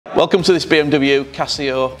Welcome to this BMW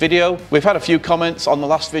KaSIO video. We've had a few comments on the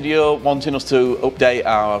last video wanting us to update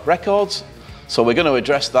our records. So we're going to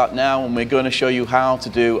address that now, and we're going to show you how to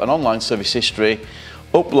do an online service history,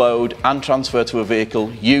 upload and transfer to a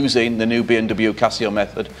vehicle using the new BMW KaSIO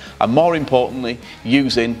method, and more importantly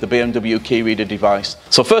using the BMW Key Reader device.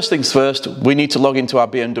 So first things first, we need to log into our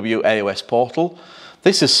BMW AOS portal.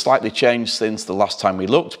 This has slightly changed since the last time we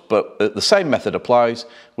looked, but the same method applies.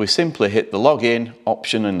 We simply hit the login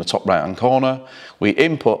option in the top right hand corner, we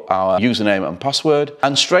input our username and password,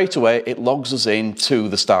 and straight away it logs us in to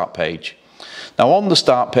the start page. Now on the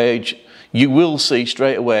start page you will see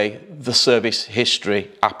straight away the service history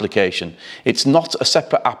application. It's not a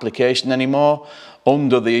separate application anymore.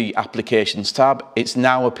 Under the applications tab, it's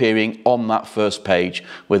now appearing on that first page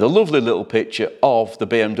with a lovely little picture of the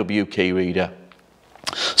BMW Key Reader.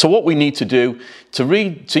 So what we need to do to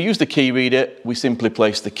use the key reader, we simply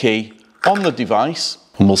place the key on the device,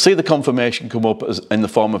 and we'll see the confirmation come up in the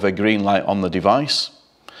form of a green light on the device.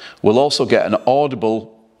 We'll also get an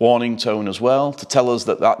audible warning tone as well to tell us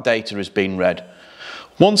that that data is being read.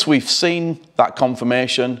 Once we've seen that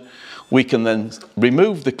confirmation, we can then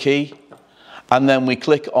remove the key, and then we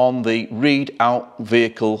click on the Read Out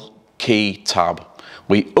Vehicle Key tab.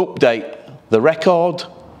 We update the record.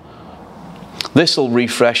 This will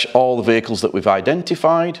refresh all the vehicles that we've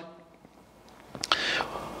identified.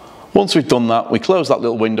 Once we've done that, we close that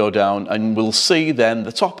little window down, and we'll see then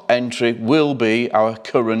the top entry will be our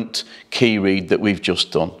current key read that we've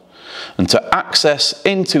just done. And to access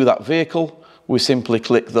into that vehicle, we simply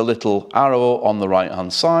click the little arrow on the right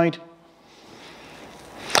hand side.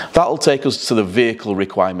 That'll take us to the Vehicle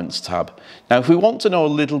Requirements tab. Now if we want to know a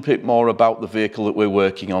little bit more about the vehicle that we're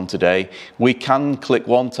working on today, we can click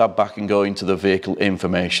one tab back and go into the Vehicle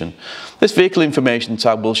Information. This Vehicle Information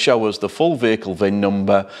tab will show us the full vehicle VIN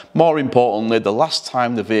number, more importantly the last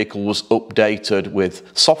time the vehicle was updated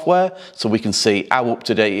with software, so we can see how up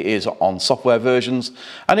to date it is on software versions,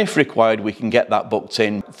 and if required we can get that booked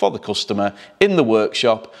in for the customer in the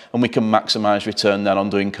workshop, and we can maximise return then on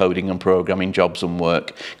doing coding and programming jobs and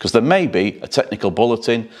work, because there may be a technical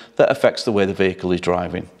bulletin that affects the way the vehicle is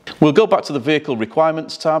driving. We'll go back to the Vehicle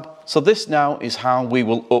Requirements tab. So this now is how we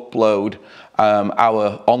will upload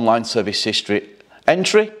our online service history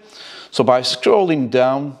entry. So by scrolling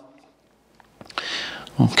down,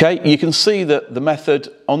 okay, you can see that the method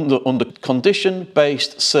under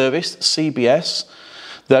condition-based service, CBS,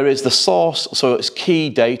 there is the source, so it's key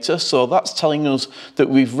data, so that's telling us that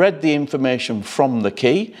we've read the information from the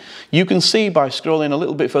key. You can see by scrolling a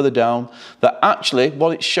little bit further down that actually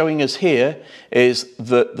what it's showing us here is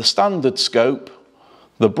that the standard scope,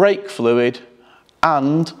 the brake fluid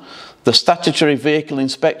and the statutory vehicle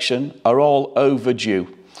inspection are all overdue.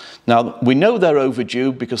 Now we know they're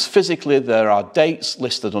overdue because physically there are dates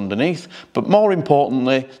listed underneath, but more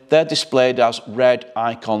importantly they're displayed as red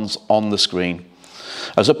icons on the screen.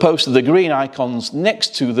 As opposed to the green icons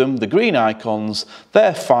next to them, the green icons,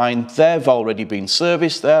 they're fine, they've already been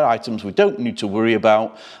serviced, they're items we don't need to worry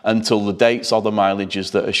about until the dates or the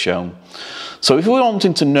mileages that are shown. So if we're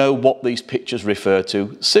wanting to know what these pictures refer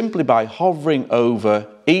to, simply by hovering over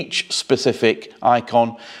each specific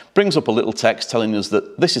icon, brings up a little text telling us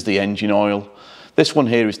that this is the engine oil, this one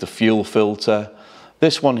here is the fuel filter,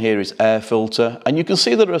 this one here is air filter, and you can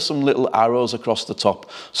see there are some little arrows across the top.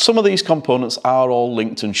 Some of these components are all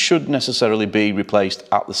linked and should necessarily be replaced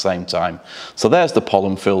at the same time. So there's the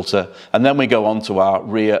pollen filter, and then we go on to our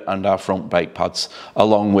rear and our front brake pads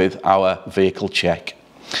along with our vehicle check.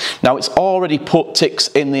 Now it's already put ticks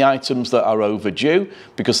in the items that are overdue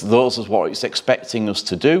because those are what it's expecting us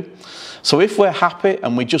to do. So if we're happy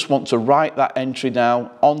and we just want to write that entry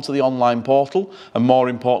now onto the online portal, and more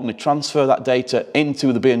importantly transfer that data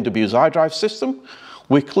into the BMW's iDrive system,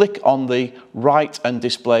 we click on the Write and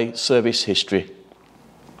Display Service History.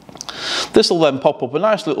 This will then pop up a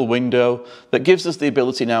nice little window that gives us the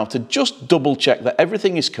ability now to just double check that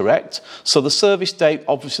everything is correct. So the service date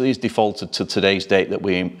obviously is defaulted to today's date that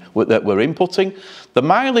we're inputting. The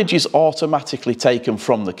mileage is automatically taken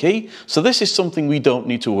from the key, so this is something we don't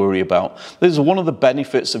need to worry about. This is one of the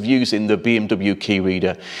benefits of using the BMW Key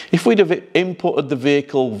Reader. If we'd have inputted the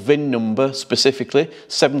vehicle VIN number specifically,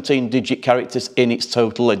 17-digit characters in its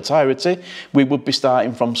total entirety, we would be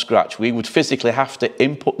starting from scratch. We would physically have to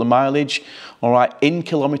input the mileage mileage, all right, in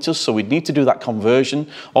kilometres, so we'd need to do that conversion.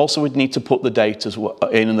 Also, we'd need to put the date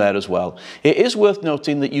in there as well. It is worth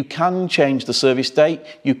noting that you can change the service date.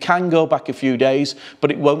 You can go back a few days,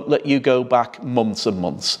 but it won't let you go back months and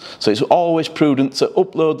months. So it's always prudent to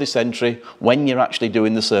upload this entry when you're actually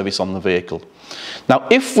doing the service on the vehicle. Now,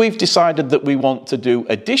 if we've decided that we want to do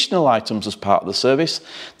additional items as part of the service,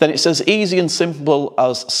 then it's as easy and simple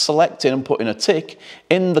as selecting and putting a tick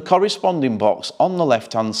in the corresponding box on the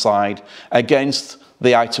left-hand side against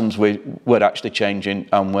the items we're actually changing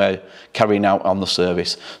and we're carrying out on the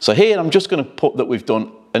service. So here I'm just going to put that we've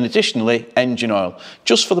done and additionally engine oil,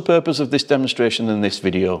 just for the purpose of this demonstration in this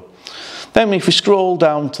video. Then if we scroll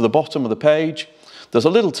down to the bottom of the page, there's a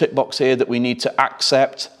little tick box here that we need to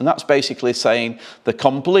accept, and that's basically saying the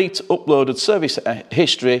complete uploaded service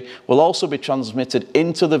history will also be transmitted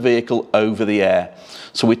into the vehicle over the air.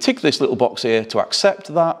 So we tick this little box here to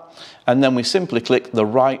accept that, and then we simply click the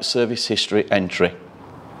right service history entry.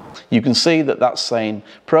 You can see that that's saying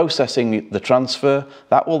processing the transfer.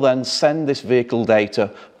 That will then send this vehicle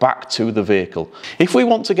data back to the vehicle. If we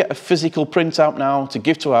want to get a physical printout now to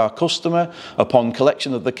give to our customer upon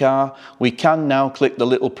collection of the car, we can now click the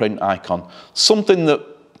little print icon. Something that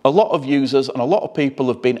a lot of users and a lot of people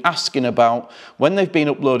have been asking about when they've been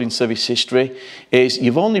uploading service history is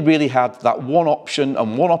you've only really had that one option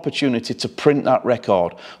and one opportunity to print that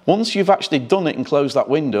record. Once you've actually done it and closed that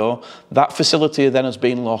window, that facility then has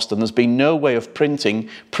been lost and there's been no way of printing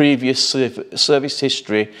previous service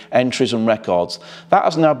history entries and records. That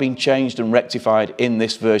has now been changed and rectified in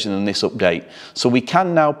this version and this update. So we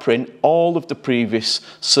can now print all of the previous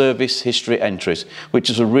service history entries, which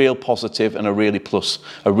is a real positive and a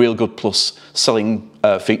real good plus selling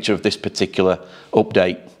feature of this particular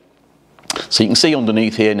update. So you can see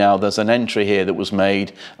underneath here now there's an entry here that was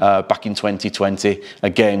made back in 2020,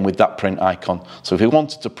 again with that print icon. So if we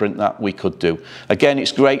wanted to print that, we could do. Again,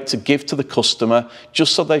 it's great to give to the customer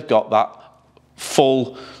just so they've got that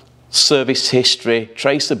full service history,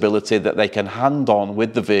 traceability that they can hand on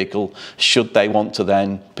with the vehicle should they want to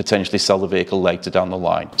then potentially sell the vehicle later down the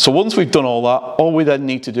line. So once we've done all that, all we then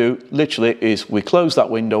need to do literally is we close that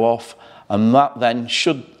window off, and that then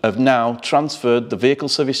should have now transferred the vehicle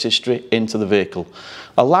service history into the vehicle.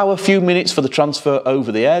 Allow a few minutes for the transfer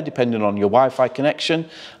over the air depending on your Wi-Fi connection,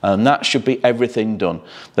 and that should be everything done.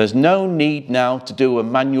 There's no need now to do a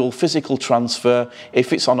manual physical transfer.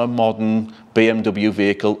 If it's on a modern BMW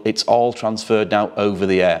vehicle, it's all transferred now over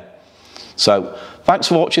the air. So thanks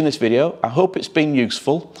for watching this video. I hope it's been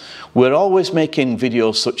useful. We're always making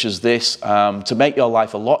videos such as this to make your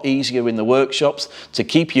life a lot easier in the workshops, to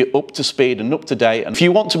keep you up to speed and up to date. And if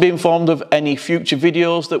you want to be informed of any future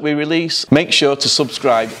videos that we release, make sure to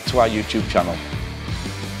subscribe to our YouTube channel.